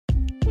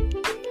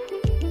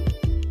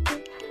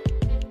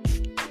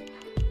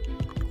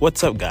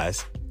What's up,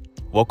 guys?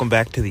 Welcome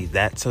back to the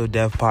That's So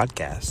Dev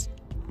podcast.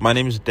 My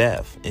name is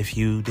Dev. If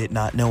you did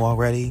not know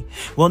already,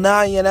 well,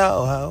 now you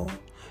know, ho.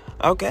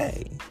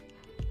 Okay.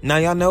 Now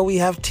y'all know we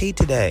have tea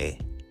today.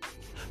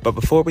 But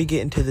before we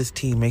get into this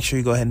tea, make sure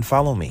you go ahead and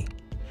follow me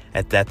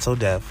at That's So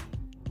Dev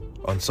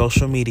on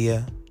social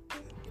media,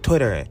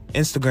 Twitter,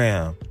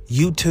 Instagram,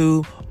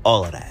 YouTube,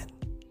 all of that.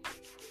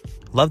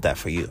 Love that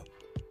for you.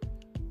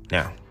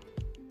 Now,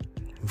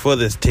 for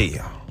this tea,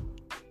 y'all.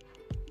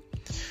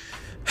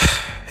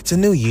 It's a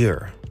new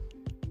year.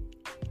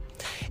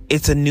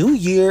 It's a new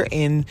year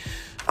and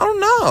I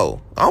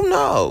don't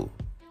know.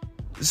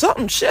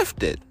 Something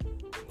shifted.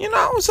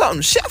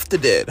 Something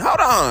shifted it. Hold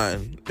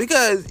on.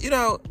 Because,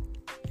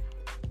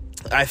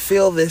 I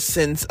feel this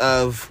sense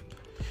of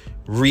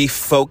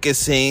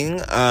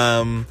refocusing,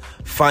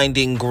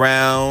 finding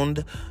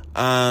ground,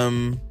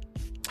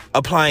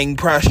 applying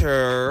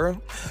pressure.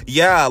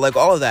 Yeah, like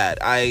all of that.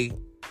 I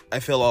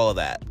feel all of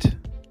that.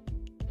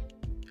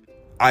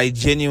 I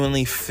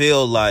genuinely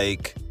feel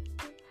like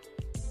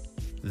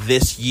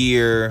this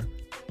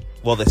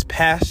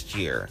past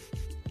year,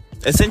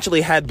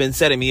 essentially had been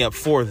setting me up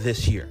for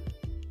this year.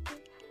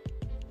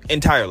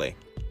 Entirely.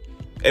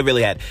 It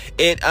really had.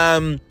 It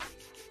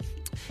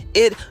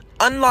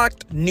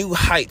unlocked new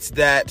heights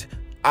that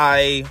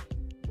I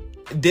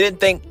didn't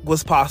think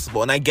was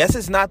possible. And I guess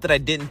it's not that I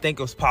didn't think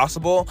it was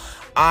possible.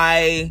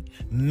 I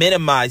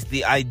minimized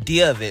the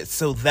idea of it.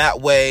 So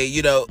that way,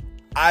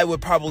 I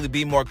would probably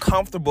be more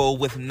comfortable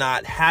with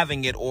not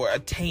having it or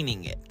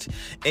attaining it.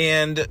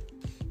 And,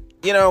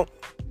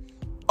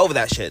 over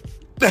that shit.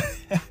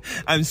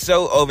 I'm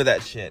so over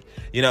that shit.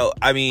 And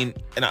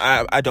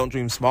I don't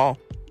dream small.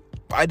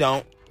 I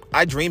don't.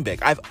 I dream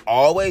big. I've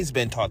always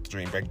been taught to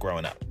dream big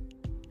growing up.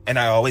 And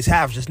I always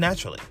have, just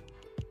naturally.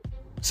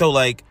 So,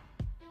 I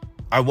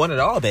want it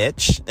all,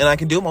 bitch. And I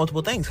can do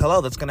multiple things.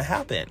 Hello, that's going to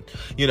happen.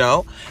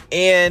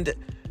 And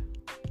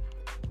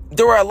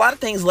there were a lot of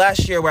things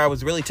last year where I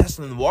was really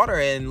testing the water.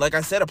 And like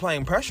I said,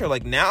 applying pressure.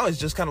 Now it's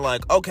just kind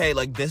of okay,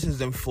 this is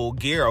in full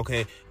gear.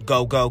 Okay,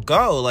 go, go,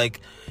 go.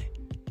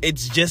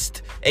 It's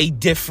just a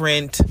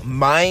different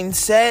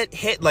mindset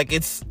hit.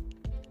 It's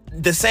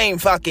the same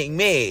fucking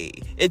me.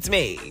 It's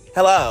me.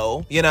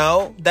 Hello.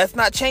 That's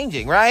not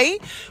changing, right?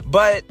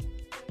 But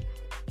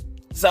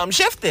something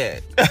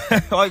shifted.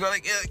 So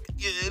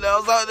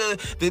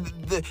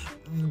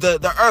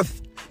the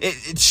earth,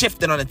 it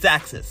shifted on its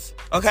axis.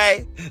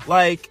 Okay?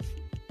 I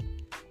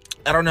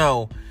don't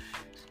know.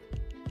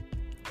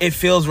 It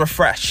feels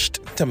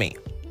refreshed to me.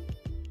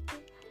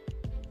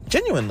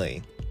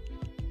 Genuinely.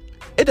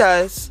 It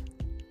does.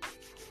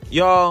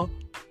 Y'all.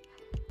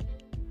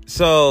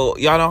 So,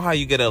 y'all know how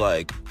you get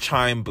a,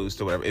 Chime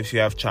boost or whatever. If you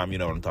have Chime, you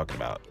know what I'm talking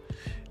about.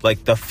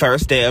 The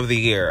first day of the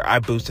year, I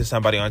boosted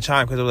somebody on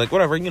Chime because I was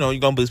whatever, you're going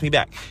to boost me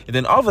back. And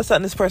then all of a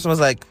sudden, this person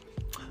was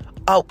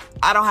oh,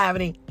 I don't have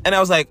any. And I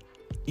was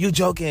you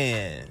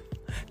joking.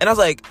 And I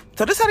was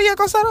so this how the year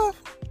gonna start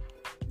off?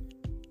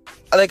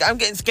 I'm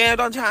getting scammed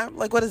on Chime?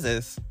 What is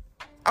this?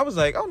 I was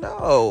oh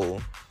no.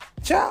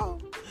 Ciao.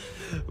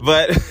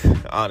 But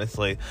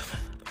honestly,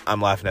 I'm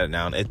laughing at it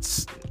now.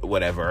 It's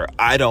whatever.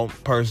 I don't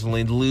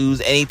personally lose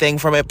anything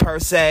from it per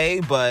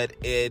se, but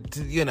it,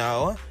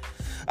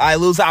 I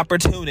lose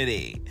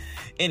opportunity.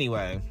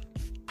 Anyway.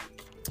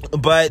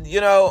 But,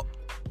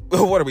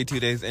 what are we, 2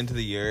 days into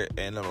the year?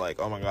 And I'm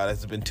oh my God,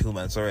 it's been 2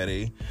 months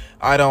already.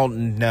 I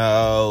don't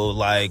know.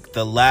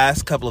 The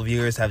last couple of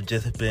years have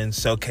just been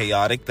so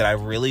chaotic that I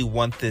really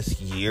want this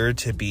year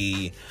to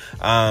be,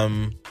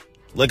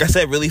 like I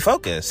said, really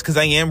focused. Because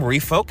I am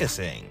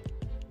refocusing,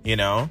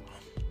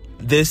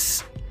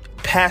 This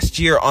past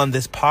year on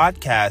this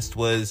podcast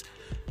was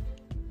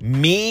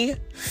me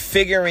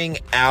figuring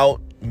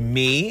out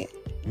me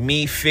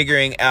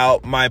figuring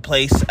out my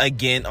place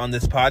again on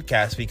this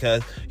podcast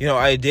because,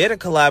 I did a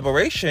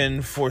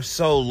collaboration for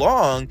so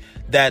long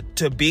that,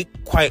 to be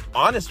quite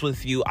honest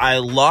with you, I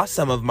lost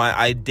some of my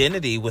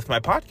identity with my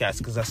podcast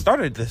because I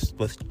started this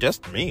with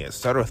just me. It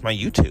started with my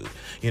YouTube.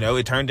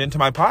 It turned into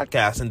my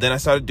podcast, and then I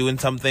started doing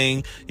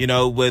something,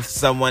 with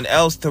someone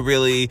else to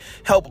really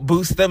help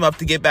boost them up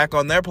to get back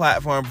on their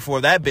platform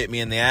before that bit me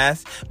in the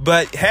ass.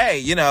 But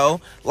hey,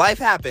 life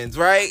happens,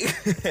 right?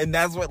 And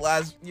that's what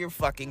last year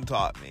fucking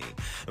taught me.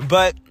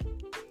 But,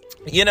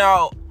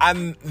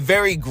 I'm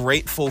very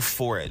grateful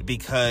for it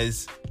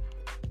because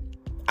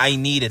I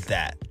needed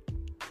that.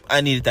 I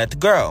needed that to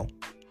grow.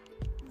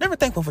 Never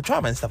thankful for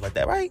trauma and stuff like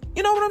that, right?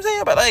 You know what I'm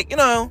saying? But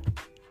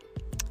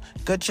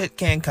good shit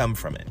can come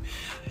from it.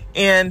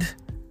 And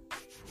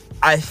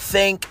I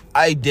think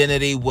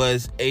identity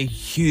was a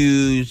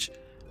huge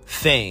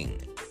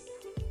thing.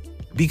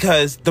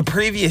 Because the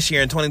previous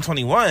year in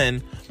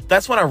 2021,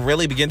 that's when I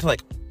really began to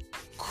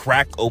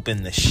crack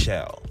open the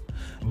shell.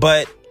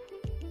 But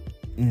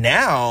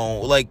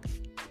now,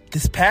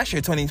 this past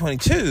year,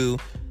 2022,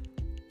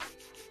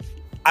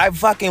 I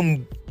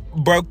fucking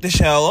broke the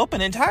shell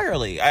open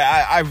entirely.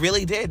 I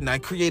really did. And I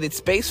created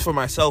space for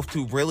myself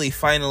to really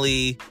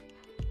finally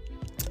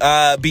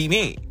be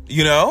me,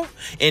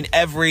 in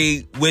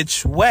every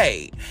which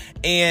way.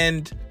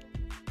 And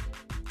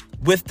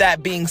with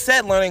that being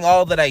said, learning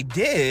all that I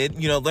did,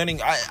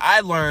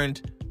 I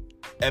learned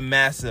a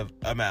massive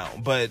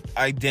amount, but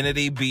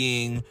identity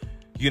being,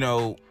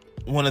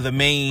 one of the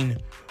main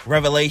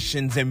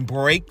revelations and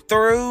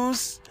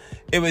breakthroughs,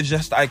 it was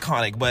just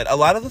iconic. But a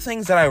lot of the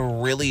things that I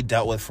really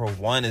dealt with, for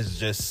one, is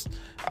just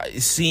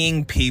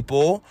seeing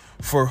people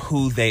for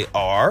who they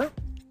are.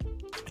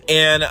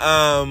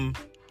 And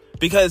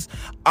because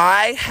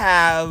I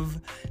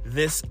have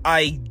this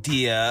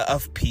idea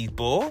of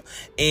people,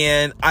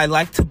 and I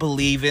like to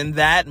believe in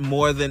that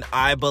more than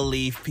I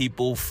believe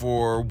people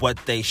for what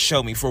they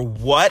show me. For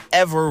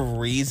whatever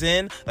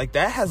reason, like,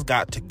 that has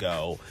got to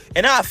go.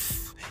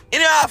 Enough,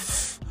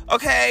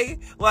 okay?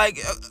 Like,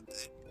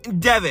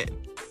 Devin,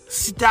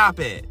 stop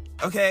it,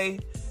 okay?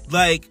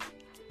 Like,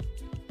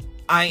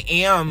 I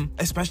am,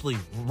 especially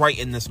right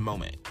in this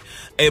moment,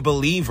 a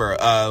believer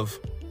of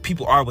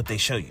people are what they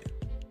show you.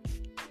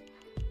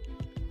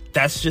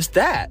 That's just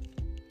that.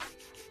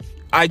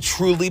 I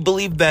truly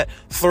believe that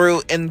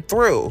through and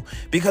through,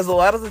 because a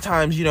lot of the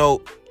times,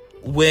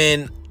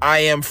 when I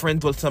am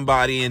friends with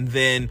somebody and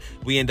then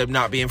we end up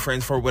not being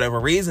friends for whatever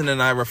reason,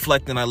 and I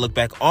reflect and I look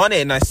back on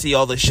it and I see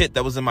all the shit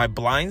that was in my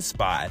blind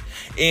spot.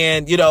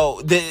 And,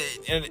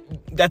 and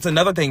that's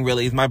another thing,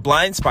 really, is my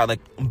blind spot.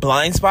 Like,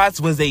 blind spots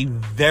was a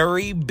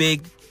very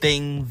big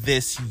thing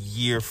this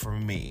year for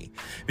me,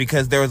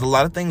 because there was a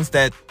lot of things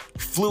that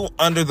flew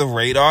under the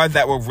radar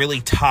that were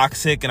really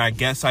toxic, and I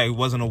guess I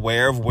wasn't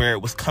aware of where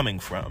it was coming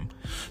from.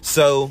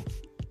 So,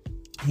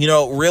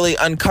 really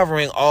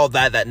uncovering all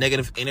that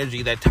negative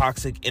energy, that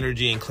toxic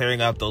energy, and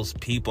clearing out those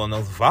people and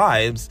those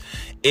vibes,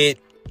 it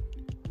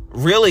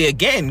really,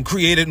 again,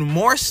 created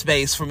more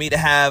space for me to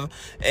have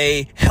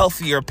a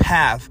healthier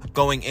path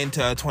going into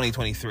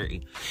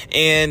 2023.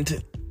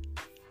 And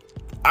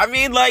I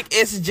mean, like,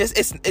 it's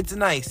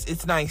nice.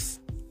 It's nice.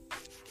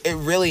 It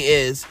really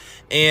is.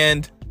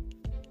 And,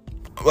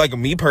 like,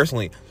 me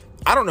personally,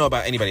 I don't know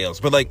about anybody else,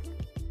 but like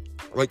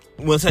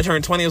once I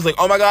turned 20, I was like,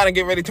 oh my God, I'm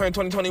getting ready to turn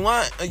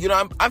 2021.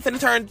 I'm finna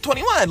turn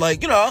 21.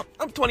 Like,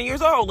 I'm 20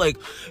 years old. Like,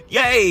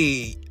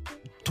 yay.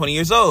 20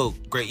 years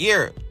old. Great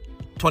year.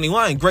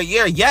 21. Great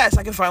year. Yes,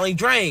 I can finally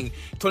drink.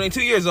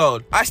 22 years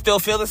old. I still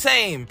feel the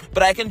same,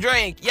 but I can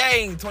drink.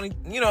 Yay.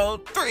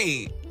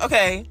 3.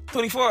 Okay.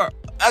 24.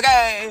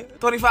 Okay.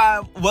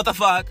 25. What the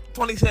fuck?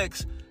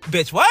 26.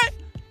 Bitch, what?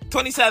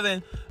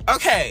 27.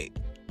 Okay.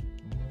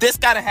 This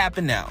gotta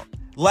happen now.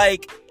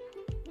 Like,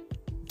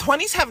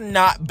 20s have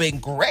not been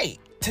great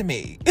to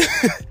me.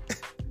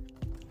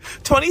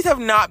 20s have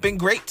not been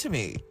great to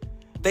me.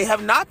 They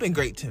have not been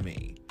great to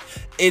me.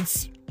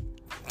 It's,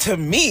 to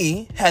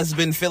me, has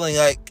been feeling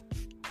like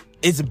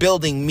it's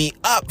building me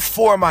up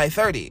for my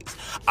 30s.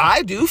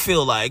 I do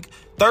feel like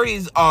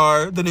 30s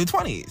are the new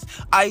 20s.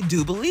 I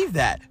do believe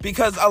that,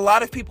 because a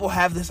lot of people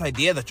have this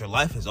idea that your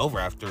life is over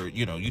after,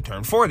 you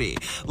turn 40.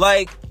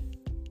 Like,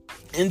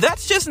 and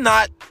that's just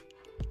not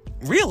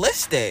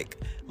realistic.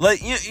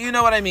 Like, you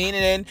know what I mean?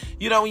 And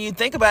then, when you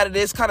think about it,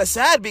 it's kind of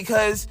sad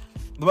because,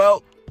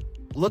 well,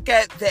 look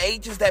at the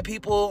ages that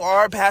people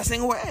are passing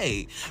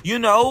away.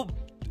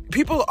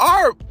 People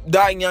are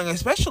dying young,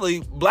 especially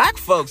black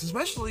folks,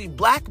 especially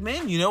black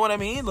men. You know what I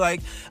mean?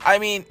 Like,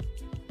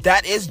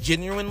 that is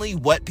genuinely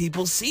what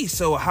people see.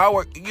 So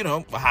how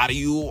do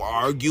you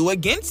argue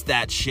against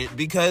that shit?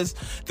 Because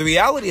the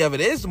reality of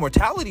it is, the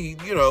mortality,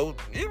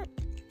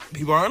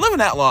 people aren't living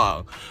that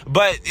long.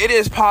 But it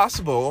is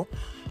possible.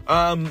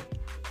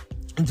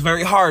 It's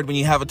very hard when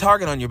you have a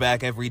target on your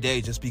back every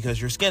day just because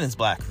your skin is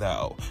black,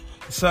 though.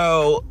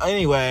 So,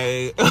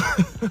 anyway,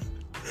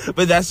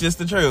 but that's just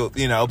the truth.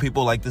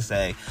 People like to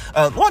say,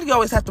 why do you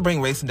always have to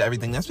bring race into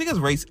everything? That's because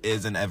race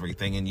is in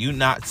everything, and you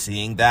not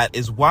seeing that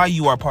is why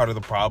you are part of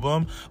the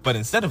problem. But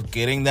instead of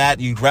getting that,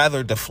 you'd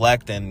rather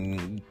deflect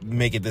and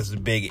make it this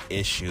big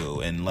issue.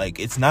 And, like,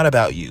 it's not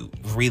about you.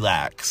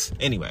 Relax.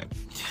 Anyway,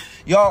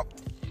 y'all,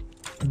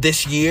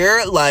 this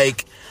year,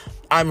 like,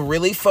 I'm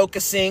really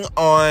focusing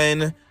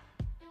on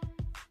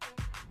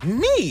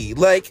me,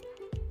 like,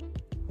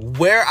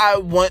 where I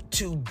want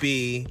to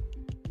be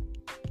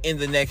in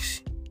the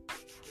next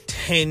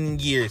 10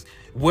 years,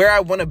 where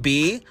I want to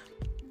be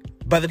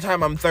by the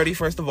time I'm 30,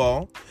 first of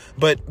all,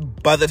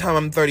 but by the time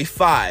I'm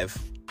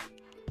 35,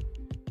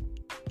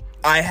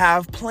 I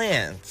have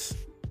plans,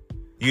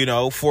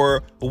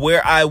 for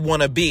where I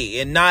want to be,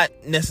 and not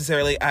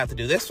necessarily, I have to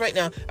do this right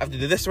now, I have to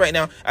do this right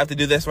now, I have to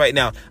do this right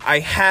now. I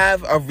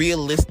have a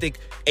realistic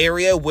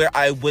area where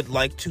I would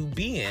like to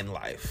be in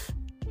life.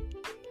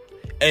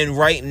 And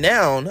right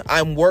now,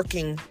 I'm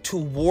working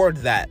toward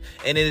that.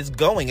 And it is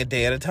going a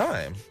day at a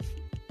time.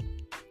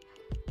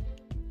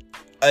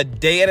 A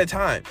day at a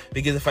time.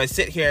 Because if I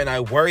sit here and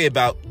I worry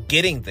about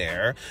getting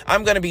there,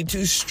 I'm going to be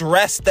too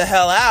stressed the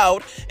hell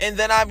out. And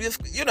then I'm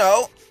just,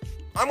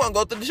 I'm going to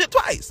go through the shit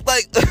twice.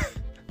 Like,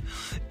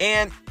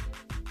 and,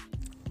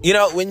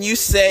 when you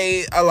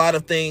say a lot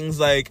of things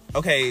like,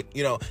 okay,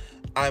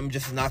 I'm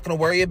just not going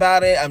to worry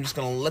about it. I'm just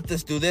going to let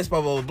this do this, blah,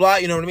 blah, blah, blah.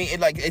 You know what I mean?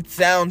 It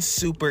sounds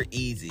super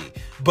easy.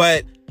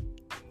 But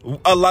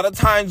a lot of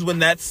times when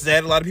that's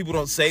said, a lot of people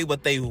don't say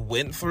what they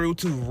went through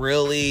to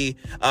really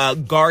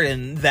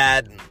garden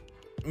that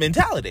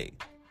mentality.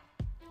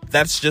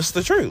 That's just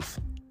the truth.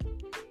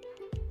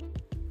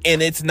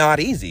 And it's not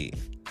easy.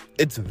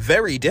 It's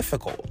very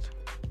difficult.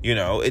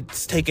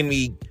 It's taken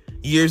me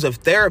years of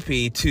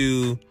therapy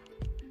to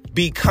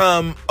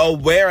become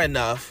aware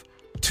enough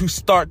to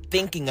start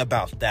thinking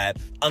about that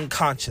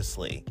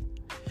unconsciously.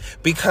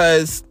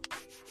 Because,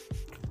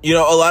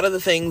 a lot of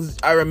the things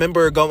I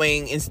remember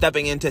going and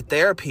stepping into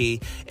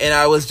therapy, and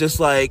I was just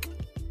like,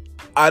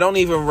 I don't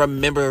even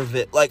remember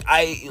that. Like,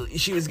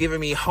 she was giving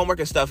me homework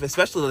and stuff,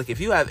 especially like if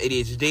you have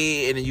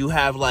ADHD and you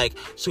have like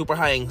super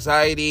high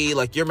anxiety,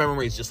 like your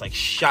memory is just like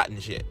shot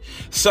and shit.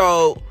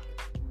 So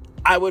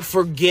I would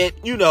forget,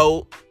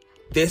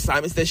 the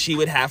assignments that she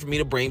would have for me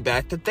to bring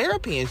back to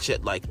therapy and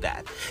shit like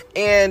that.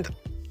 And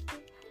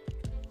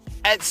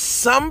at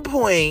some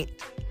point,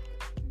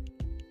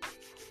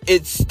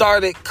 it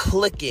started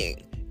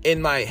clicking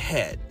in my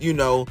head,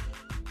 the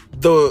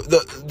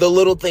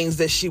little things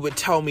that she would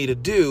tell me to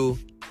do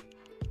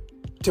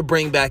to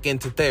bring back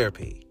into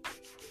therapy.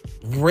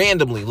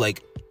 Randomly,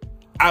 like,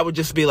 I would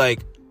just be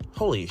like,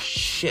 holy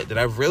shit, did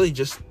I really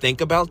just think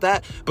about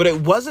that? But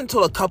it wasn't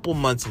until a couple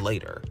months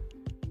later,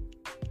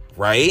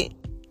 right?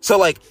 So,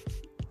 like,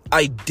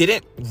 I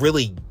didn't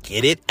really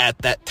get it at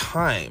that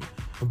time,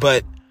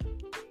 but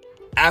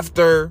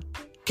after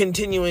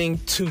continuing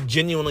to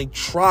genuinely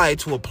try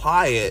to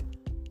apply it,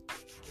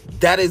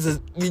 that is,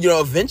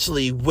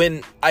 eventually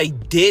when I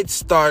did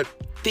start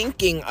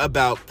thinking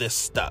about this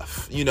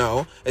stuff,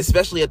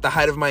 especially at the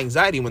height of my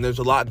anxiety when there's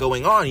a lot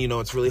going on,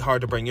 it's really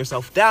hard to bring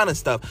yourself down and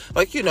stuff.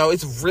 Like,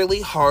 it's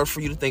really hard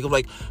for you to think of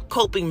like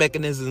coping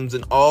mechanisms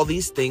and all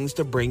these things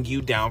to bring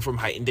you down from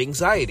heightened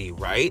anxiety,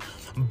 right?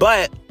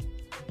 But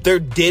there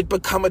did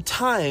become a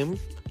time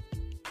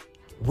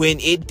when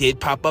it did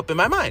pop up in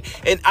my mind.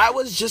 And I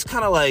was just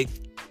kind of like,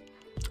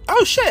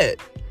 oh shit.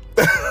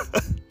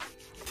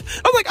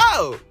 I was like,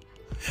 oh,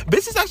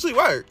 bitches actually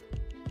work.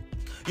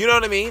 You know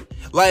what I mean?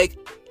 Like,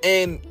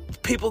 and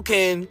people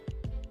can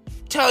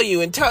tell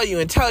you,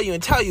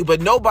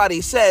 but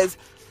nobody says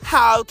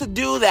how to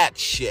do that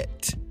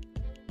shit.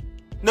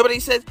 Nobody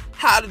says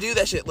how to do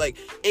that shit. Like,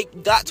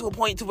 it got to a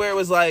point to where it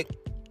was like,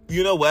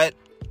 you know what?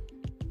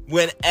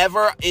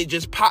 Whenever it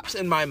just pops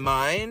in my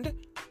mind,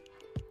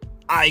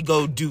 I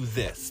go do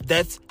this.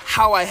 That's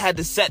how I had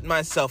to set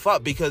myself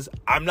up, because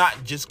I'm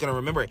not just going to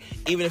remember it.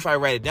 Even if I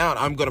write it down,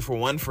 I'm going to, for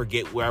one,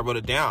 forget where I wrote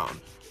it down.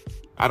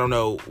 I don't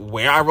know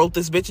where I wrote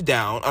this bitch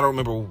down. I don't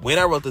remember when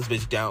I wrote this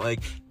bitch down.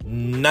 Like,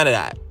 none of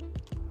that.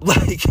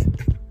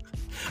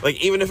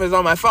 Like, even if it's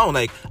on my phone,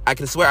 like, I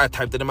can swear I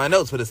typed it in my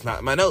notes, but it's not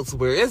in my notes.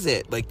 Where is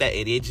it? Like, that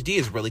ADHD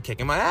is really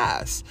kicking my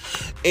ass.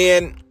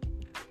 And,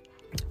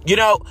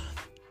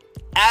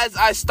 as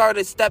I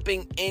started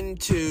stepping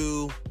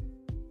into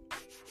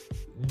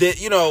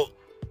these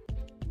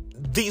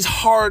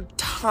hard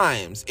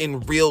times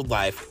in real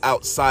life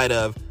outside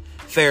of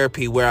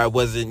therapy, where I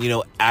wasn't,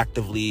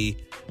 actively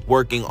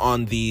working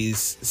on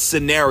these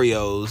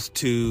scenarios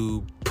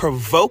to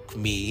provoke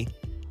me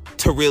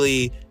to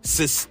really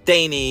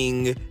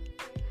sustaining,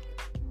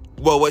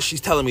 what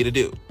she's telling me to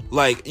do.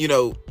 Like,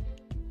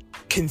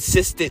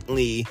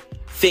 consistently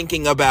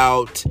thinking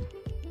about,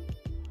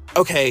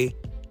 okay,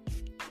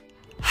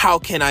 how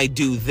can I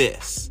do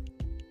this?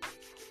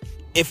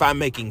 If I'm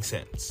making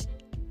sense.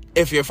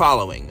 If you're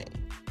following me.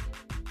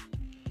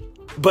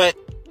 But,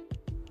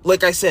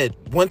 like I said,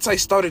 once I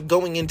started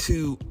going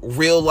into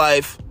real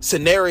life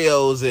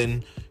scenarios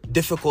and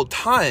difficult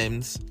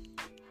times,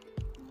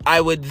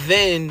 I would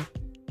then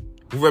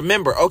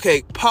remember,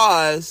 okay,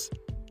 pause.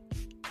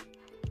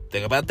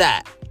 Think about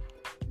that.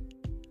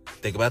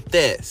 Think about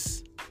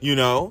this,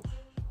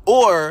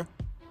 Or,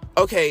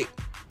 okay,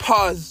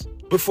 pause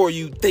before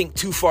you think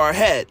too far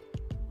ahead,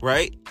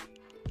 right?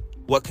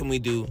 What can we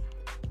do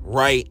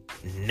right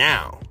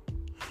now?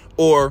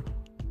 Or,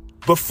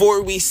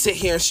 before we sit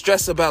here and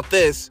stress about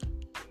this,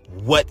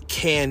 what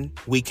can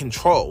we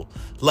control?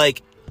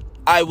 Like,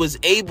 I was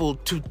able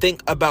to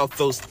think about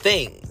those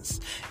things.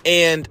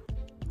 And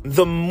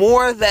the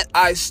more that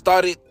I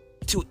started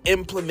to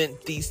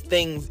implement these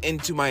things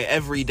into my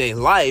everyday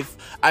life,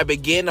 I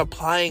began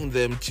applying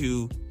them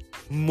to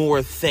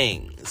more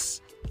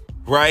things,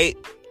 right?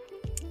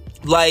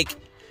 Like,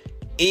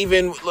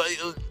 even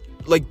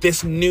like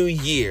this new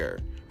year,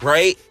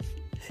 right?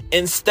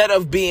 Instead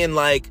of being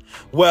like,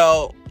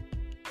 well,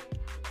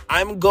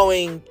 I'm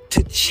going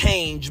to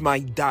change my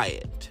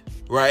diet,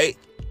 right?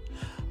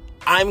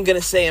 I'm going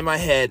to say in my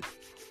head,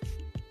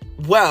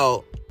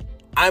 well,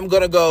 I'm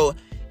going to go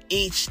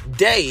each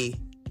day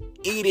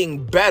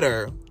eating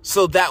better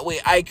so that way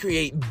I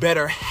create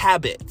better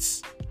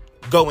habits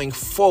going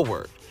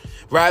forward,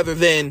 rather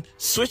than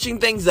switching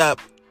things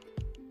up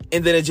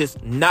and then it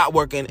just not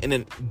working and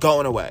then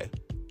going away.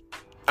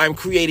 I'm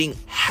creating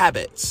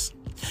habits.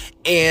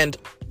 And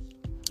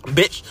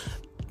bitch,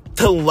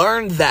 to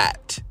learn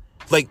that,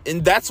 like,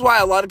 and that's why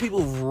a lot of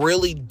people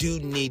really do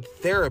need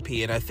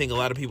therapy. And I think a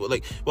lot of people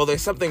like, well,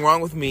 there's something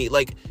wrong with me.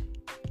 Like,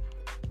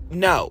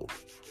 no,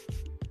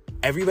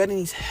 everybody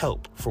needs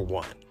help, for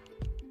one.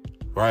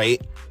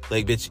 Right?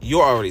 Like, bitch,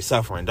 you're already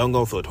suffering. Don't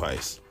go through it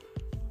twice.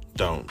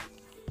 Don't.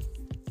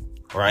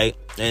 Right?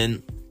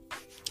 And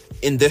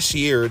in this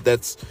year,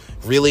 that's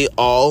really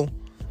all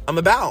I'm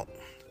about.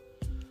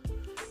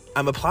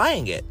 I'm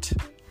applying it.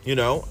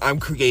 I'm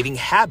creating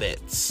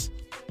habits.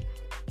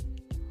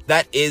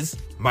 That is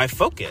my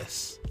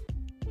focus.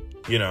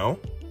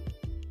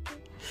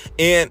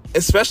 And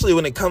especially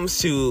when it comes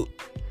to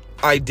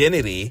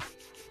identity,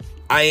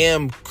 I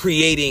am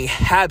creating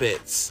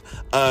habits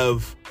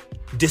of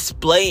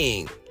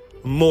displaying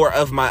more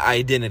of my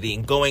identity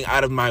and going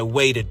out of my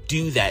way to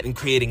do that, and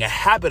creating a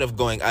habit of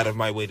going out of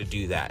my way to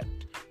do that.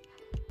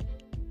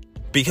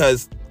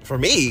 Because for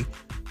me,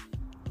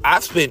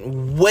 I've spent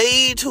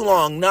way too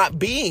long not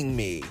being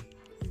me.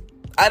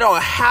 I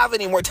don't have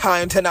any more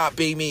time to not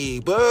be me,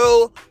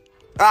 boo.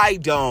 I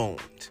don't.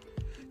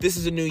 This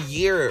is a new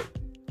year.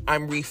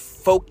 I'm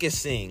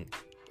refocusing.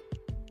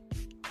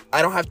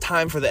 I don't have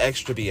time for the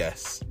extra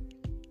BS.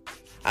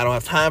 I don't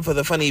have time for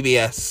the funny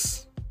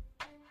BS.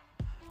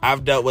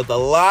 I've dealt with a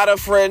lot of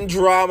friend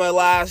drama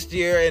last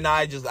year, and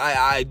I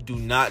do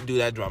not do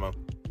that drama.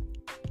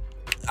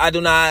 I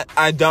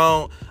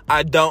don't.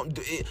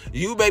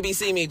 You maybe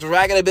see me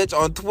dragging a bitch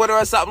on Twitter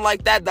or something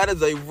like that. That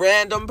is a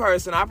random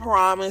person. I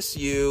promise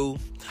you.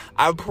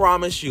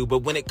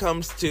 But when it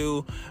comes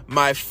to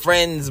my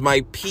friends,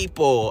 my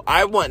people,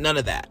 I want none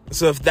of that.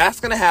 So if that's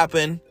going to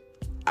happen,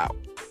 out.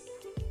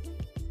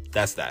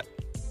 That's that.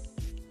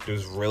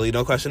 There's really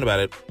no question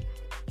about it.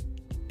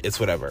 It's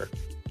whatever.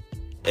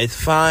 It's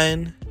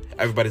fine.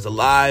 Everybody's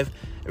alive.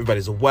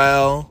 Everybody's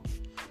well.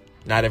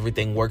 Not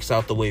everything works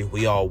out the way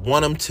we all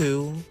want them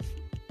to.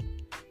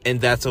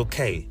 And that's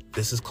okay.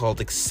 This is called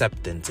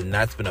acceptance. And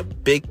that's been a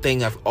big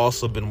thing I've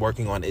also been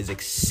working on, is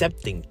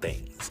accepting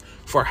things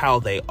for how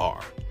they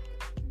are.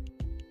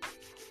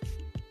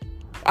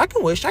 I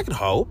can wish, I can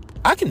hope,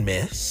 I can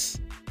miss.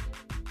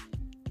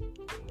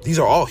 These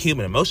are all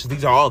human emotions.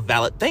 These are all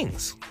valid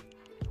things.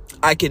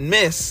 I can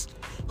miss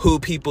who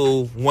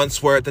people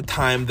once were at the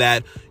time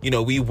that,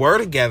 we were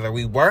together,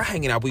 we were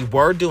hanging out, we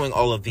were doing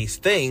all of these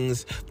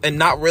things, and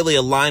not really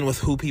align with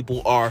who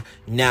people are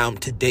now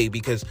today,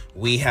 because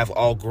we have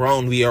all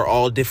grown. We are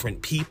all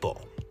different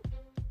people.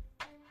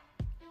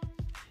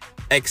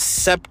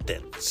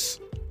 Acceptance.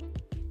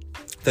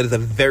 That is a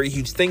very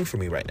huge thing for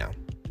me right now.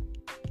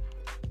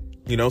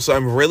 So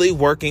I'm really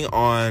working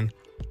on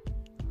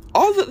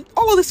all of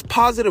this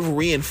positive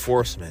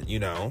reinforcement,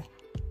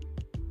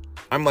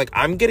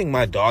 I'm getting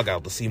my dog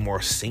out to see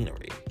more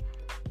scenery.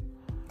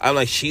 I'm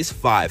like, she's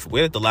 5.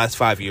 Where did the last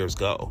 5 years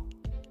go?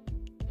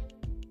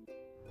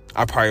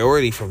 Our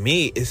priority for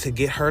me is to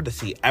get her to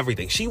see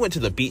everything. She went to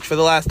the beach for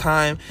the last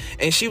time,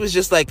 and she was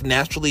just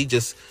naturally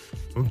just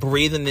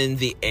breathing in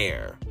the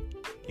air.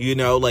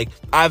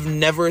 I've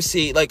never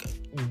seen,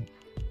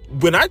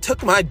 when I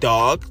took my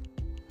dog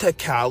to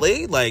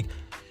Cali,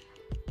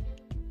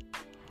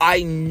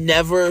 I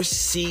never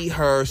see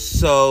her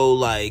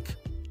so,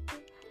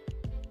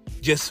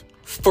 just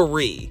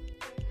free.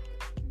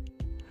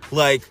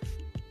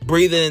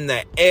 Breathing in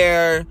the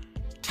air,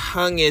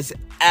 tongue is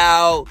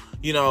out,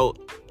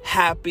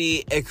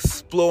 happy,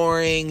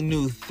 exploring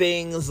new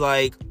things.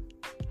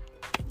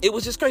 It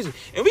was just crazy.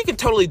 And we can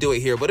totally do it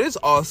here, but it's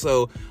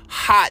also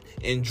hot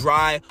and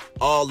dry,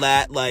 all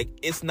that.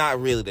 It's not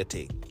really the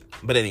tea.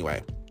 But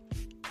anyway.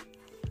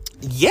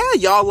 Yeah,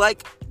 y'all,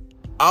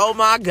 oh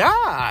my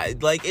God.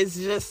 It's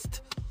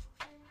just,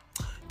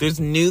 there's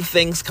new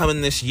things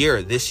coming this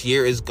year. This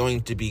year is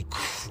going to be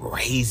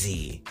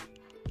crazy.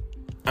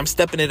 I'm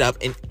stepping it up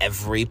in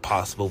every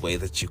possible way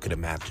that you could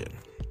imagine.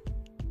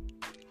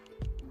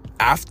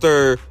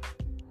 After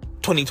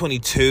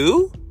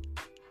 2022,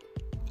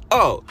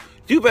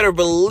 you better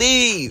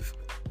believe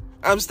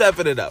I'm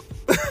stepping it up.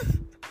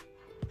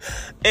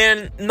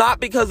 And not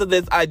because of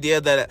this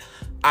idea that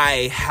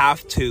I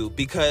have to,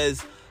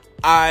 because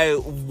I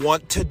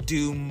want to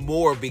do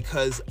more,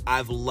 because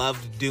I've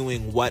loved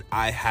doing what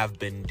I have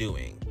been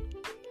doing.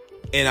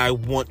 And I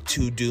want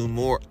to do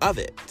more of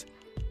it.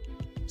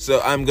 So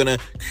I'm going to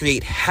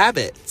create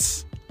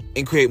habits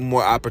and create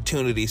more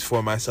opportunities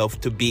for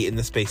myself to be in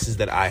the spaces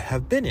that I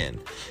have been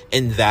in.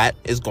 And that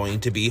is going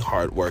to be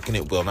hard work, and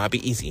it will not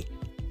be easy.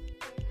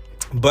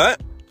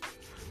 But,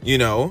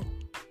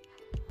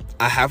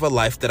 I have a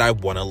life that I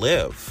want to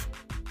live.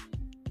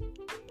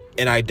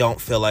 And I don't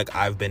feel like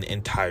I've been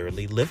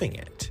entirely living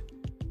it.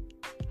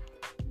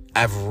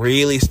 I've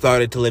really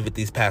started to live it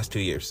these past 2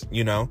 years,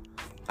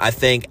 I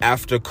think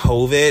after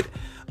COVID,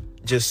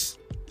 just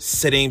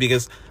sitting,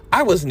 because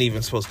I wasn't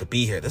even supposed to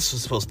be here. This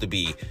was supposed to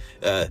be,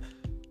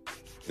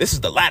 this is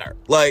the ladder.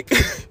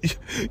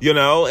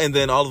 And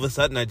then all of a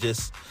sudden I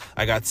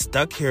got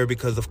stuck here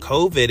because of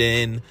COVID,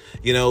 and,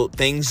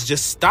 things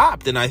just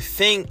stopped. And I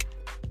think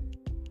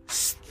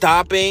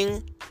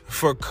stopping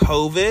for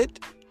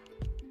COVID,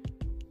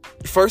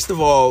 first of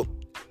all,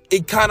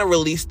 it kind of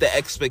released the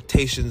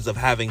expectations of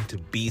having to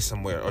be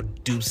somewhere or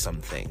do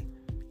something,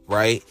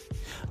 right?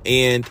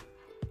 And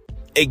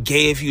it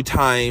gave you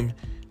time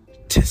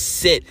to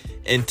sit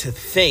and to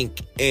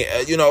think,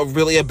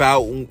 really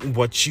about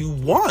what you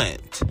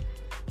want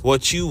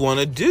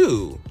to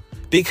do,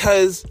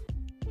 because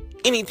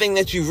anything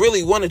that you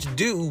really wanted to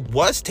do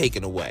was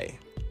taken away.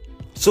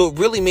 So it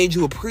really made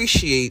you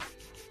appreciate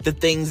the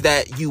things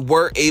that you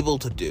were able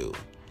to do.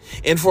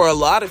 And for a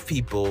lot of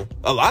people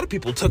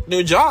took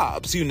new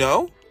jobs,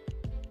 a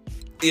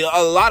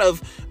lot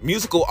of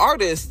musical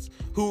artists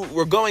who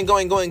were going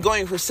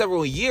for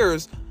several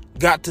years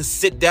got to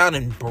sit down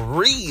and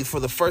breathe for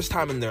the first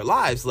time in their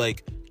lives.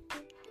 Like,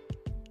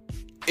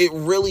 it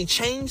really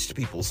changed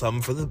people,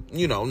 some for the,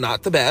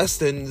 not the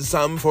best, and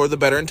some for the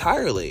better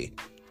entirely.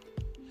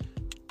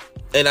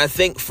 And I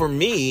think for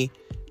me,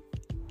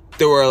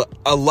 there were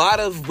a lot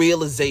of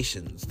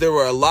realizations. There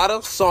were a lot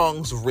of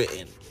songs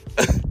written.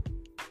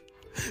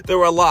 There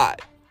were a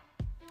lot,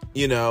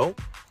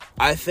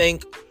 I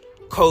think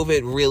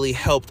COVID really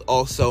helped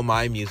also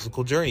my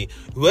musical journey,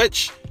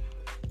 which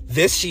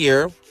this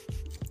year,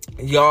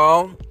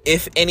 y'all,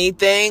 if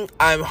anything,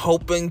 I'm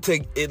hoping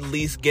to at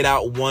least get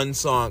out one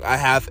song. I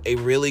have a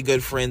really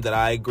good friend that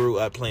I grew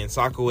up playing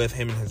soccer with,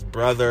 him and his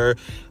brother.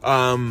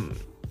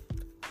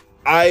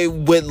 I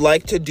would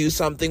like to do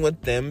something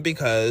with them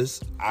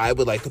because I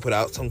would like to put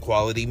out some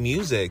quality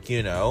music,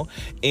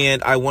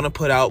 and I want to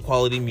put out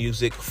quality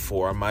music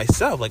for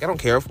myself. Like, I don't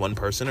care if one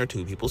person or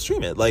two people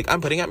stream it. Like,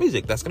 I'm putting out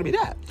music. That's going to be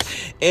that.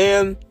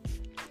 And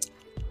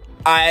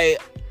I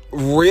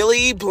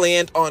really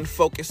planned on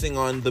focusing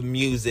on the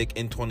music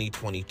in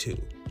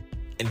 2022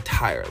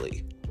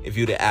 entirely. If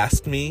you'd have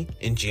asked me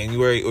in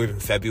January or even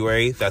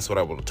February, that's what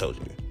I would have told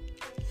you.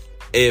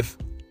 If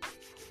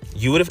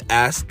you would have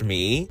asked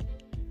me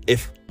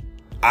if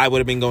I would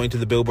have been going to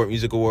the Billboard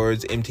Music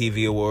Awards,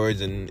 MTV Awards,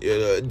 and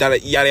yada,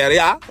 yada,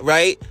 yada,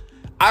 right?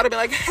 I would have been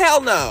like,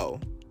 hell no.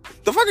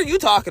 The fuck are you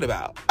talking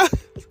about?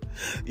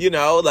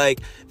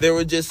 There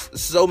were just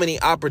so many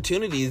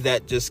opportunities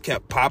that just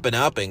kept popping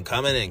up and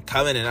coming,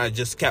 and I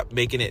just kept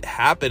making it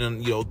happen.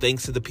 And,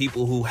 thanks to the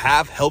people who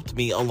have helped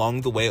me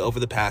along the way over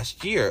the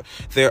past year.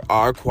 There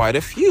are quite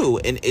a few,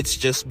 and it's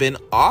just been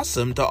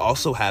awesome to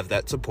also have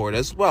that support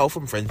as well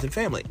from friends and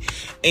family.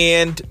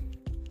 And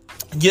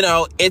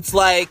it's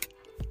like,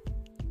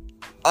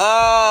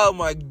 oh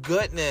my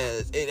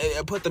goodness.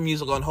 It put the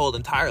music on hold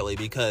entirely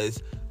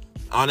because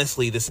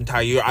honestly, this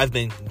entire year I've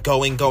been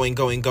going.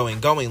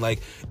 Like,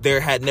 there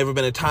had never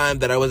been a time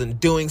that I wasn't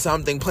doing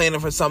something,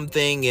 planning for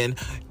something, and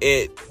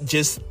it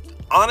just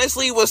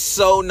honestly was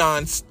so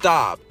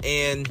nonstop.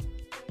 And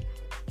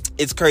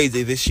it's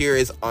crazy. This year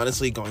is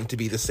honestly going to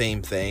be the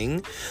same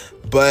thing,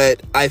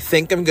 but I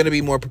think I'm going to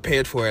be more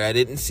prepared for it. I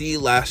didn't see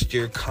last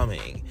year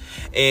coming.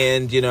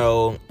 And,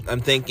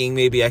 I'm thinking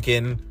maybe I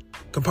can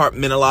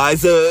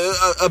compartmentalize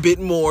a bit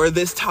more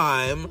this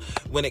time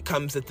when it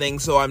comes to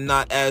things, so I'm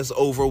not as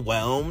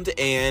overwhelmed,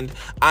 and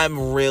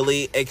I'm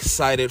really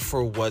excited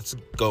for what's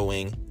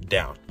going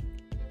down.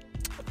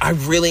 I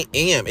really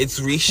am. It's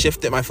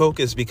reshifted my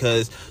focus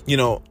because,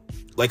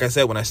 like I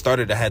said, when I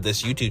started, I had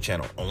this YouTube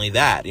channel, only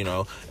that,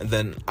 and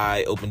then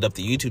I opened up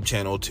the YouTube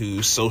channel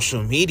to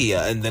social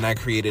media, and then I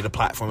created a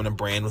platform and a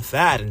brand with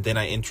that, and then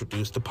I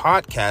introduced a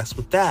podcast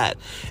with that.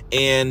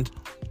 And,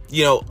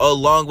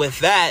 along with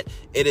that,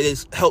 it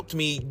has helped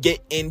me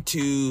get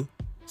into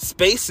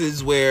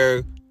spaces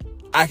where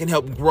I can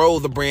help grow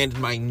the brand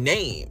and my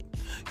name,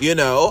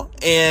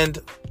 and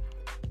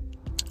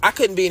I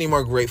couldn't be any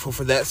more grateful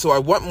for that. So I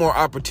want more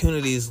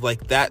opportunities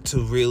like that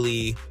to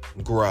really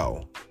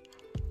grow.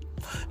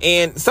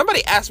 And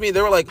somebody asked me,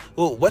 they were like,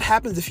 well, what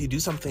happens if you do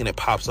something and it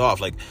pops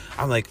off? Like,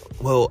 I'm like,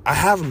 well, I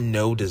have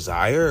no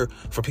desire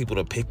for people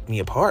to pick me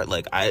apart.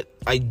 Like, I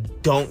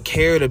don't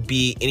care to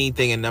be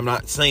anything. And I'm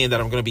not saying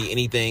that I'm going to be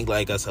anything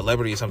like a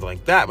celebrity or something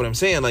like that. But I'm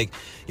saying, like,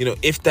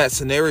 if that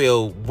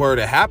scenario were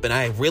to happen,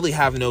 I really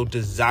have no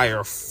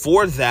desire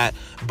for that.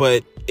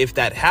 But if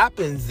that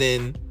happens,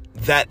 then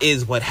that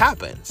is what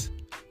happens.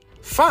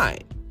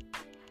 Fine.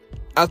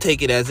 I'll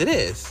take it as it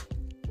is.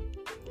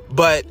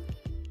 But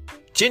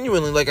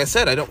genuinely, like I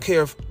said, I don't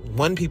care if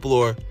 1 people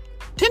or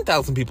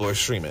 10,000 people are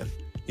streaming.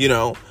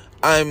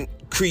 I'm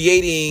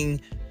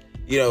creating,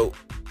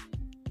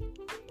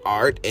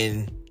 art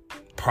and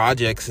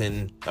projects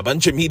and a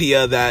bunch of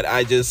media that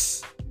I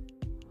just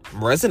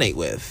resonate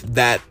with,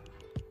 that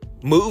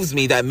moves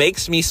me, that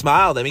makes me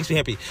smile, that makes me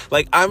happy.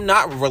 Like, I'm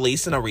not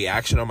releasing a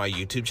reaction on my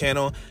YouTube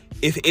channel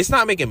if it's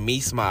not making me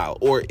smile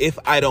or if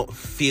I don't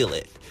feel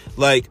it.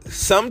 Like,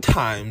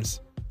 sometimes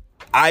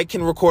I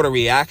can record a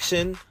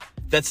reaction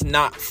that's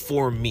not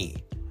for me.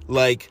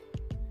 Like,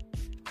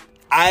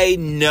 I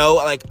know,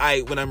 like,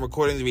 when I'm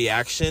recording the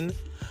reaction,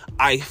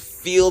 I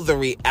feel the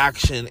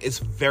reaction is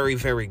very,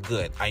 very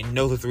good. I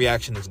know that the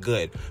reaction is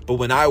good. But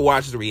when I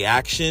watch the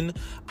reaction,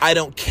 I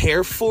don't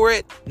care for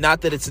it.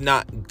 Not that it's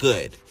not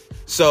good.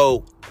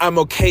 So I'm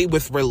okay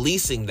with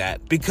releasing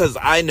that because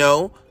I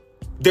know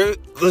there's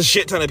a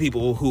shit ton of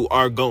people who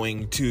are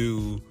going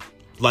to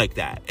like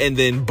that. And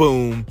then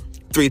boom,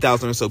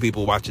 3,000 or so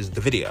people watches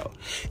the video.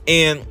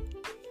 And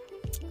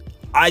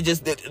I'm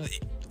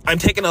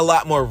taking a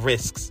lot more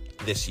risks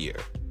this year,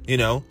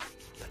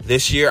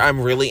 This year, I'm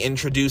really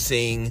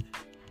introducing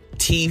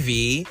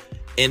TV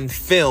and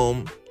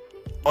film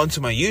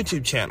onto my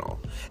YouTube channel.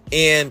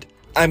 And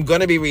I'm going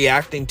to be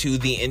reacting to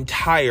the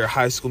entire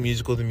High School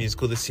Musical,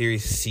 the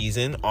series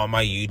season on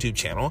my YouTube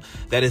channel.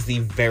 That is the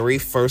very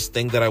first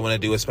thing that I want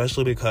to do,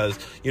 especially because,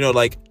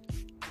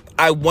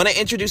 I want to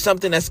introduce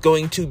something that's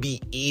going to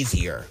be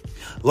easier.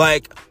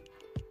 Like,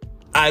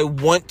 I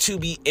want to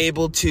be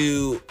able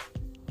to,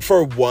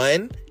 for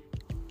one,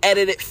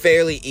 edit it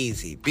fairly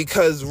easy,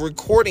 because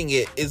recording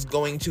it is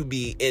going to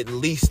be at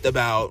least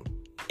about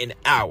an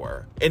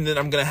hour. And then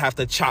I'm going to have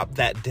to chop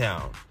that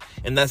down.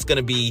 And that's going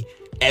to be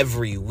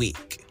every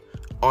week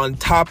on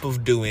top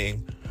of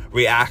doing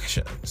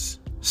reactions.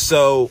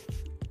 So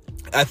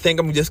I think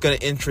I'm just going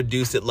to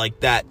introduce it like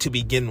that to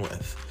begin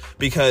with,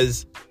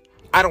 because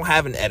I don't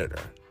have an editor.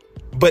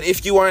 But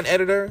if you are an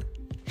editor,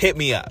 hit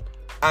me up.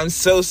 I'm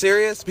so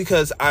serious,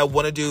 because I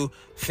want to do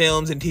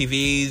films and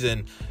TVs,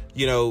 and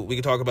we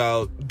can talk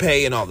about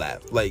pay and all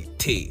that, like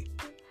T.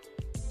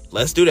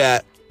 Let's do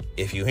that.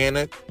 If you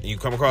you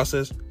come across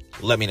this,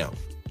 let me know.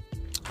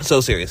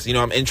 So serious.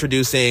 I'm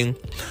introducing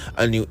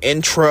a new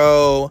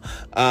intro.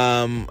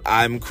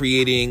 I'm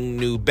creating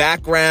new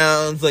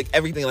backgrounds,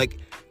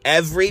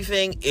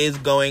 everything is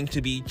going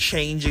to be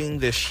changing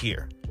this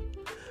year.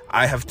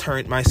 I have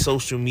turned my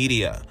social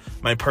media,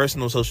 my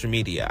personal social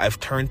media, I've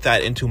turned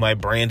that into my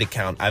brand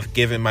account. I've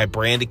given my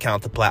brand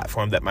account the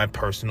platform that my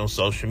personal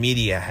social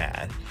media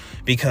had,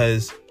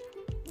 because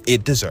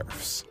it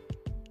deserves.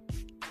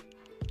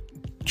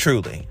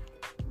 Truly.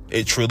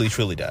 It truly,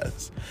 truly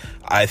does.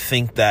 I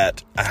think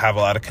that I have a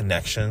lot of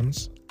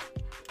connections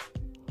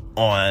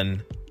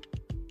on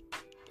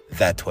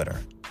that Twitter.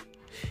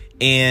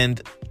 And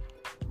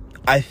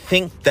I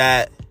think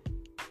that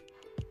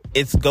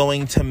it's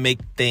going to make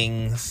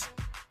things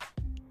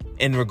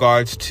in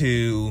regards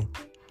to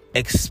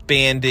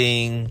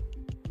expanding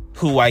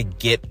who I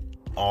get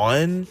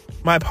on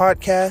my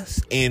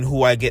podcast and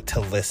who I get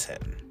to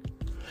listen.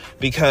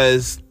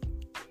 Because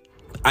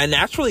I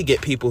naturally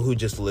get people who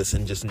just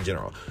listen, just in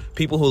general.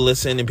 People who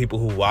listen and people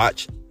who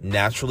watch.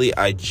 Naturally,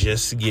 I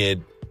just get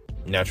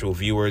natural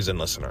viewers and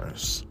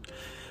listeners.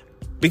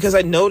 Because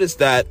I noticed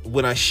that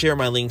when I share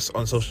my links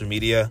on social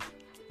media,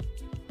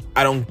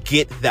 I don't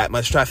get that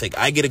much traffic.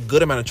 I get a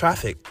good amount of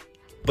traffic,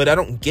 but I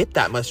don't get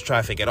that much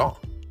traffic at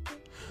all.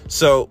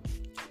 So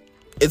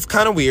it's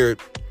kind of weird,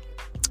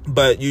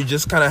 but you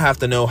just kind of have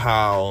to know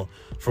how,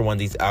 for when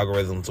these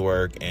algorithms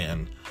work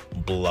and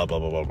blah, blah,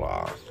 blah, blah,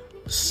 blah.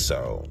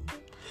 So,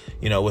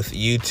 with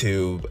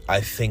YouTube, I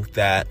think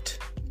that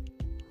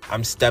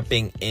I'm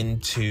stepping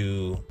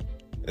into,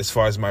 as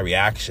far as my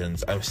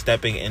reactions, I'm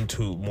stepping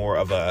into more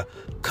of a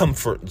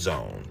comfort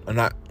zone. I'm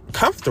not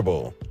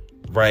comfortable,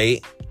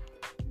 right?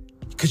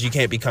 Because you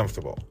can't be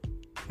comfortable.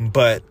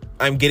 But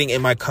I'm getting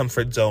in my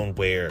comfort zone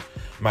where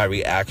my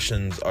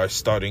reactions are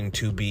starting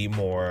to be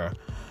more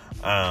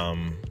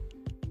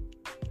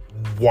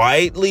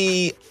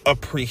widely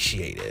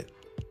appreciated.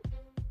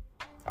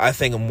 I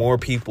think more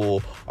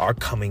people are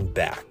coming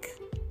back.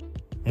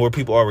 More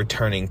people are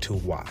returning to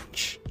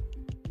watch,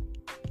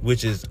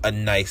 which is a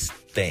nice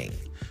thing,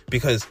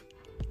 because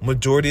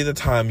majority of the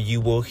time you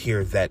will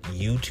hear that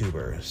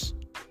YouTubers,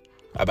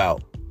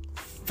 about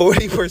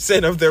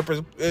 40% of their, I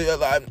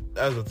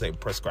was going to say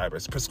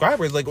prescribers,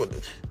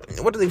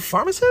 what are they,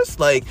 pharmacists?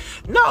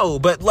 No,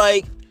 but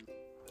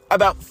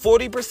about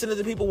 40% of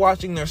the people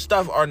watching their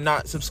stuff are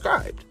not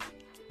subscribed.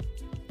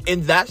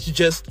 And that's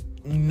just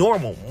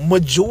normal.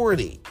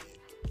 Majority.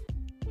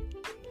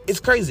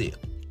 It's crazy.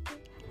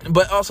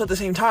 But also at the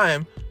same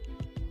time,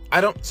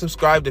 I don't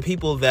subscribe to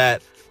people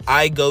that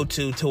I go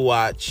to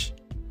watch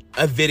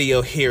a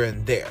video here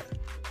and there.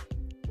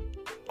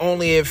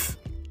 Only if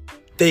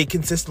they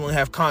consistently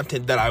have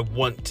content that I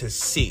want to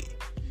see.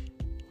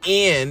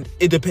 And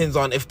it depends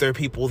on if they're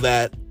people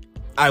that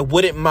I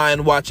wouldn't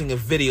mind watching a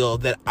video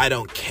that I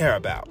don't care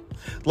about.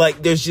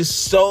 There's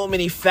just so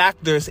many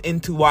factors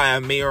into why I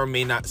may or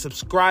may not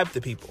subscribe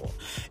to people.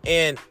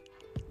 And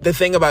the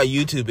thing about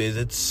YouTube is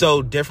it's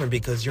so different,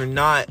 because you're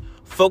not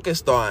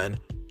focused on,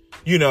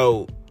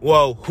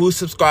 who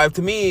subscribed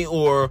to me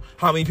or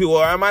how many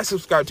people am I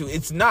subscribed to.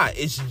 It's not.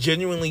 It's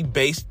genuinely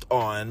based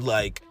on,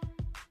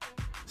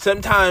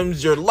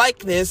 sometimes your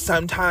likeness,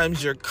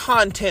 sometimes your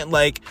content.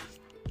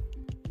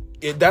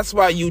 That's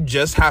why you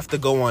just have to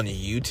go on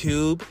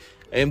YouTube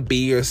and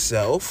be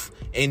yourself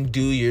and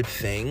do your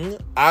thing.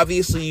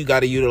 Obviously, you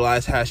got to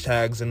utilize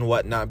hashtags and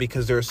whatnot,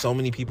 because there are so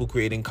many people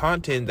creating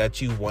content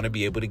that you want to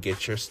be able to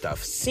get your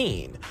stuff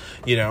seen,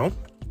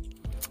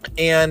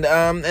 And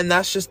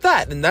that's just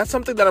that. And that's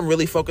something that I'm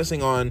really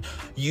focusing on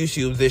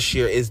YouTube this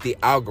year, is the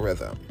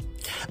algorithm.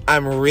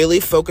 I'm really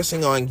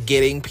focusing on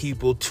getting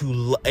people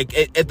to,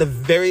 at the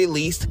very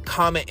least,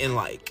 comment and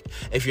like.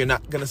 If you're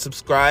not going to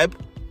subscribe,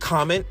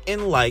 comment,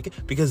 and like,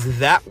 because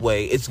that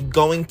way it's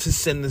going to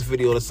send this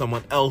video to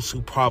someone else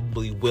who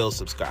probably will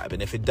subscribe.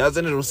 And if it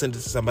doesn't, it'll send it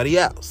to somebody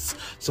else.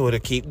 So it'll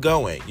keep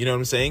going. You know what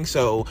I'm saying?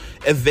 So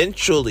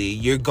eventually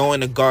you're going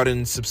to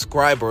garner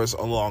subscribers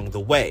along the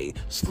way,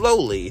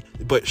 slowly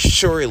but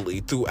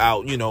surely,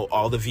 throughout,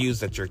 all the views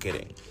that you're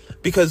getting.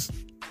 Because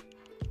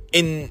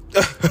in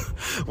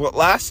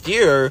last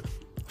year,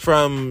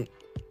 from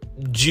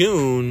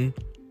June,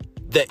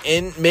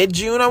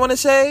 mid-June, I want to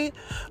say,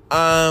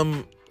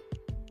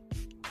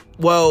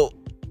 well,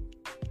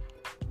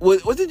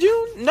 was it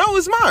June? No, it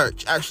was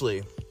March,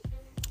 actually.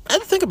 I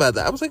had to think about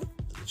that. I was like,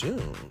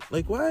 June?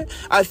 Like, why?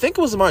 I think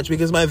it was March,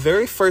 because my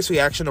very first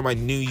reaction to my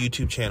new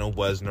YouTube channel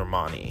was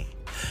Normani.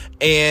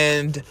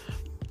 And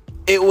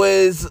it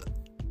was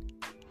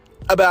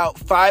about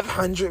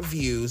 500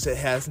 views it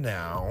has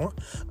now.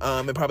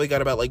 It probably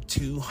got about like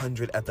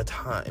 200 at the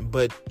time.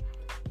 But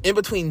in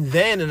between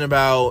then and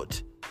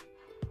about,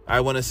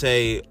 I want to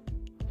say,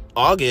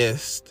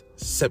 August,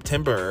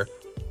 September,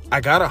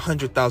 I got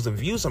 100,000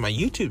 views on my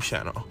YouTube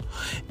channel.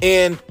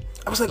 And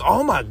I was like,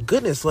 oh my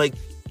goodness, like,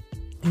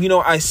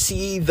 I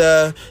see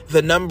the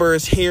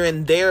numbers here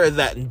and there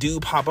that do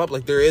pop up.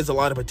 Like, there is a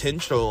lot of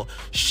potential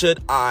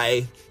should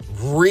I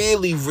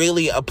really,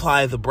 really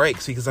apply the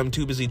brakes, because I'm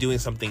too busy doing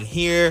something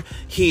here.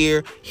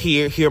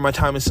 My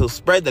time is so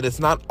spread that it's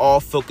not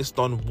all focused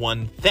on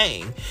one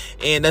thing.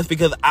 And that's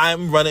because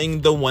I'm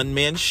running the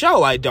one-man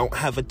show. I don't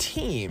have a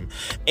team.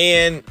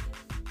 And,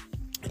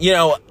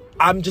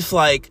 I'm just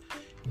like,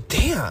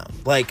 damn,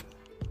 like,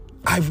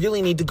 I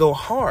really need to go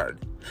hard.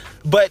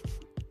 But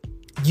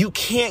you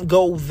can't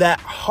go that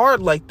hard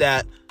like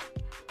that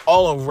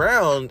all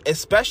around,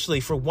 especially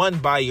for one,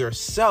 by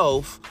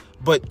yourself,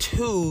 but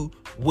two,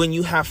 when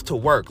you have to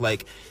work.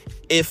 Like,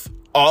 if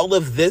all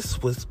of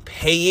this was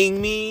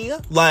paying me,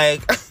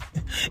 like,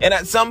 and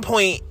at some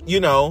point,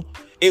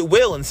 it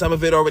will, and some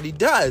of it already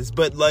does,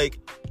 but like,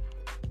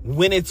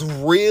 when it's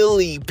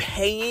really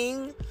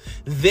paying,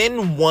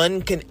 then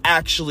one can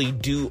actually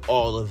do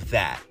all of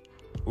that,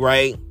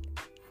 right?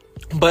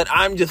 But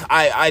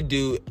I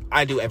do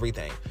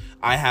everything.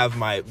 I have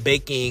my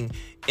baking,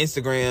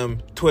 Instagram,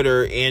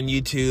 Twitter, and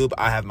YouTube.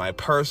 I have my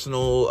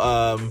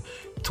personal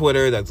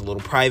Twitter that's a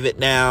little private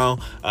now,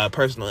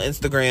 personal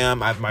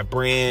Instagram. I have my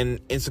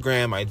brand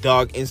Instagram, my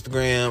dog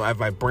Instagram. I have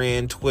my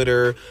brand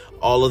Twitter.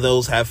 All of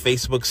those have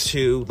Facebooks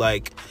too.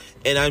 Like,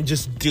 and I'm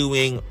just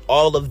doing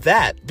all of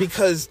that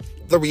because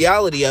the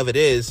reality of it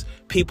is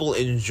people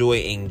enjoy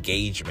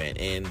engagement,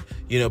 and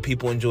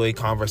people enjoy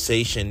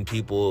conversation,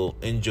 people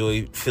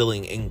enjoy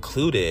feeling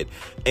included,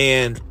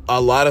 and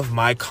a lot of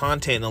my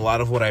content and a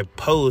lot of what I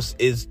post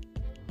is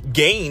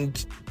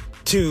gained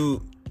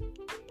to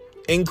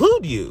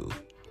include you.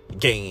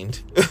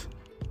 Gained.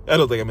 I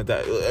don't think I meant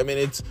that. I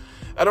mean,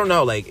 I don't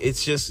know, like,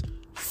 it's just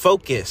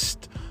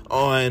focused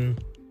on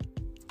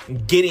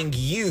getting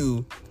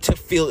you to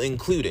feel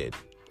included.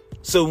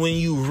 So when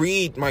you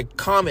read my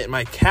comment,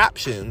 my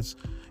captions,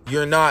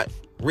 you're not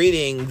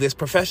reading this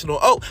professional,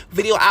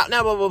 video out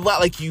now, blah, blah, blah.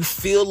 Like, you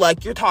feel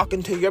like you're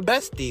talking to your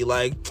bestie.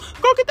 Like,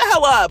 go get the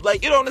hell up.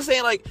 Like, you know what I'm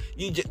saying? Like,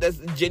 that's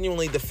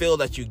genuinely the feel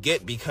that you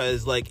get,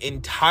 because, like,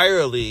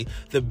 entirely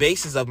the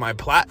basis of my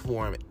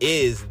platform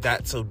is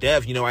That's So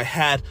Dev. I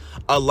had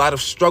a lot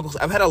of struggles.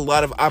 I've had a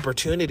lot of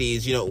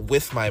opportunities,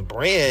 with my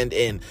brand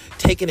and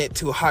taking it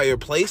to higher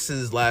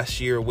places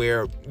last year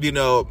where,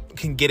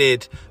 can get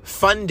it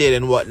funded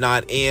and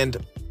whatnot. And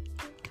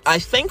I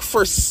think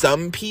for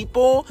some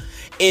people,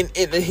 and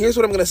here's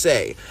what I'm going to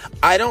say.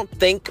 I don't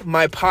think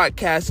my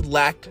podcast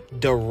lacked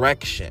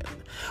direction.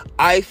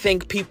 I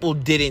think people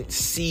didn't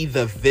see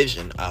the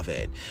vision of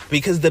it,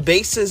 because the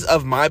basis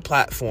of my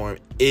platform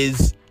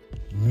is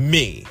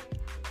me.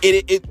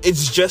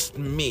 It's just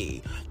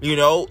me,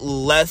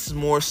 less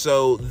more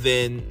so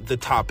than the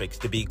topics,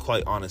 to be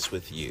quite honest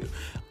with you.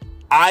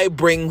 I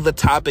bring the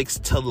topics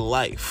to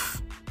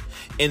life,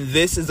 and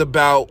this is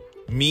about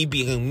me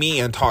being me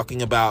and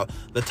talking about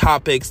the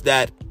topics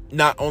that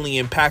not only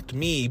impact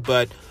me,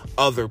 but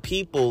other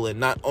people, and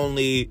not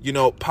only,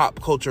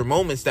 pop culture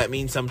moments that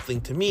mean something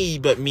to me,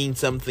 but mean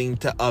something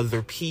to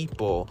other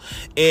people.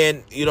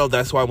 And,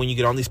 that's why when you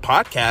get on these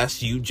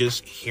podcasts, you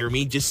just hear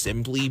me just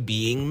simply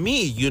being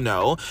me,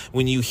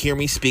 when you hear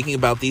me speaking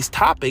about these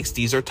topics,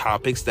 these are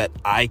topics that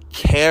I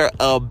care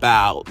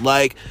about.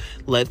 Like,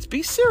 let's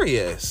be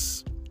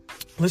serious.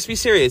 Let's be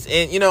serious.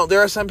 And, there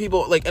are some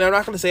people, like, and I'm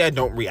not going to say I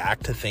don't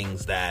react to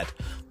things that,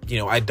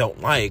 I don't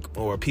like,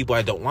 or people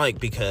I don't like,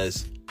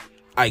 because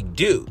I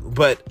do.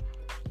 But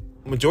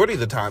majority of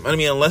the time,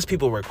 unless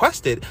people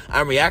request it,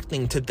 I'm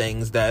reacting to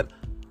things that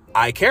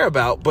I care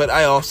about, but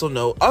I also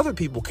know other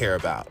people care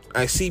about.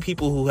 I see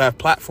people who have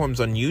platforms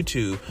on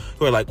YouTube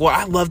who are like, well,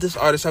 I love this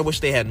artist, I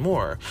wish they had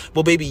more.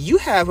 Well, baby, you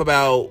have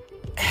about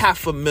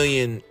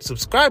 500,000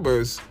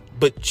 subscribers,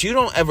 but you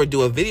don't ever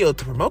do a video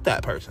to promote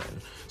that person.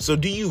 So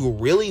do you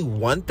really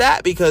want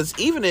that? Because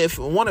even if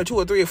 1 or 2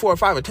 or 3 or 4 or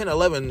 5 or 10 or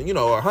 11,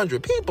 or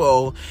 100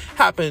 people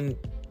happen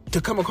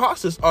to come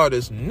across this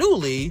artist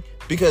newly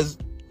because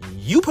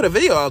you put a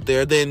video out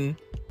there, then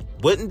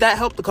wouldn't that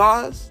help the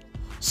cause?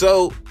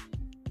 So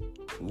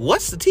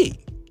what's the tea?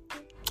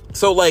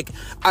 So like,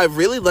 I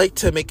really like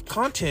to make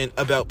content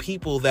about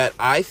people that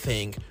I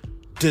think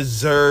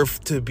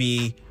deserve to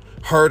be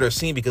heard or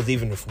seen, because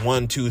even if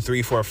 1, 2,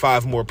 3, 4,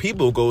 5 more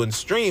people go and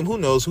stream, who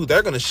knows who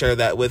they're going to share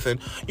that with? And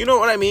you know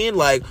what I mean?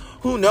 Like,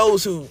 who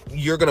knows who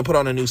you're going to put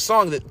on a new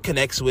song that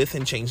connects with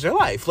and change their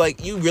life?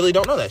 Like, you really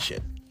don't know that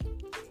shit.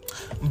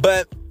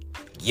 But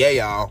yeah,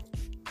 y'all,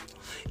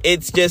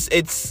 it's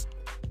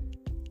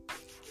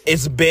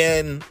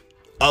been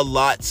a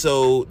lot.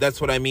 So that's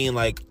what I mean.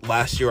 Like,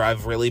 last year,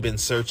 I've really been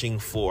searching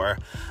for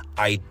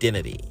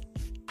identity,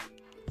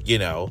 you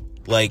know,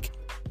 like,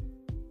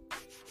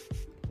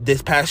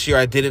 this past year,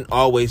 I didn't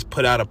always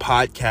put out a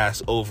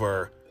podcast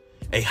over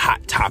a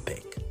hot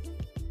topic.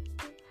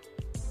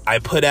 I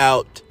put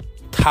out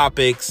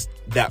topics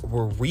that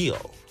were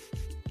real,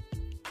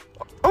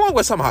 along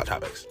with some hot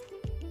topics,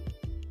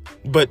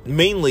 but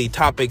mainly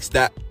topics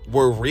that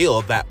were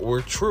real, that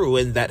were true,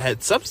 and that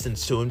had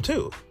substance to them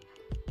too.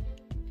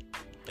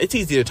 It's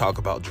easy to talk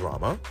about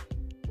drama,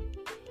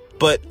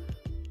 but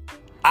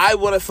I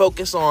want to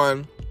focus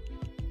on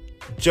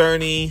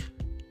journey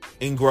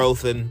and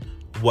growth and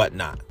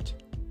whatnot,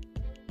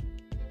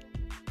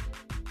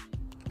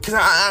 because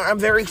I'm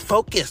very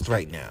focused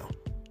right now,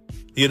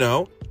 you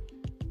know,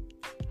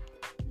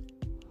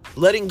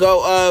 letting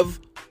go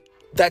of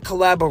that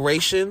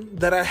collaboration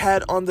that I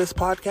had on this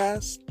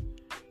podcast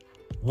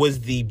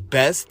was the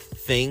best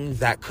thing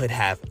that could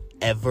have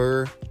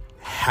ever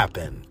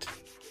happened.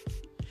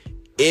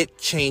 It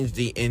changed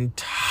the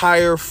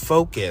entire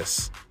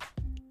focus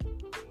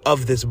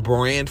of this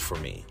brand for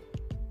me.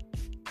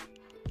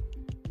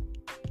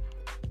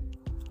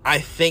 I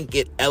think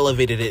it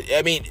elevated it.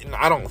 I mean,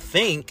 I don't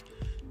think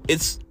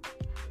it's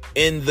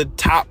in the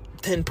top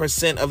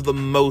 10% of the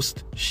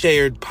most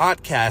shared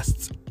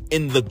podcasts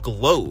in the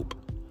globe,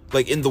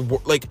 like in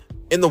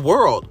the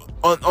world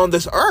on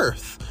this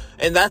earth,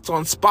 and that's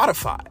on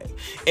Spotify.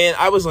 And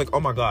I was like,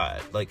 oh my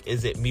God, like,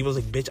 is it me? I was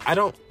like, bitch, I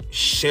don't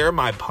share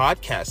my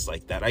podcast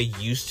like that. I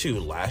used to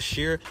last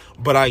year,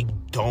 but I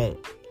don't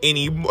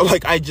anymore.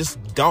 Like, I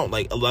just don't.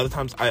 Like, a lot of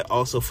times I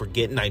also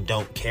forget, and I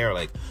don't care.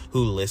 Like,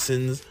 who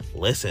listens,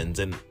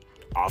 and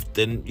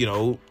often, you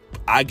know,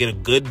 I get a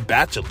good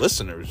batch of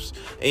listeners,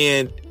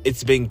 and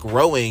it's been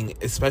growing,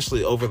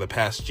 especially over the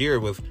past year,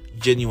 with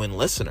genuine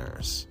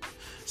listeners.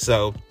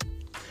 So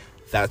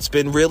that's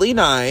been really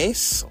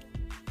nice.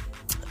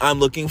 I'm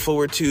looking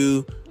forward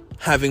to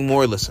having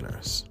more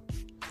listeners,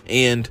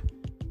 and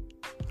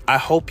I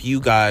hope you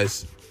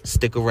guys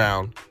stick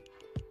around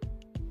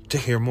to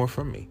hear more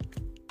from me,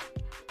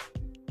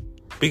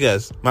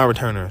 because my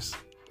returners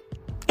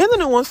and the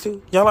new ones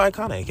too, y'all are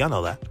iconic. Y'all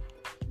know that.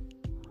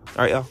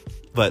 All right, y'all.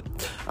 But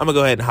I'm gonna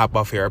go ahead and hop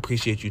off here. I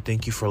appreciate you.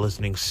 Thank you for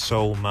listening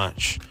so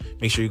much.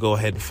 Make sure you go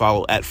ahead and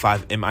follow at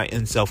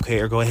 5MIN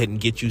Self-Care. Go ahead and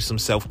get you some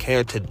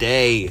self-care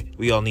today.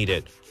 We all need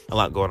it. A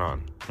lot going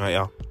on. All right,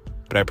 y'all.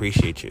 But I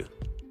appreciate you.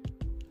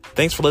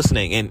 Thanks for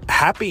listening, and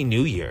Happy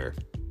New Year.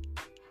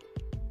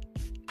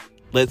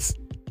 Let's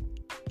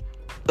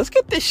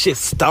get this shit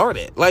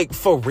started. Like,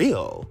 for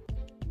real.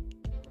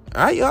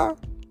 All right, y'all.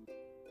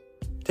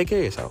 Take care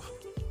of yourself.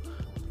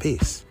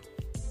 Peace.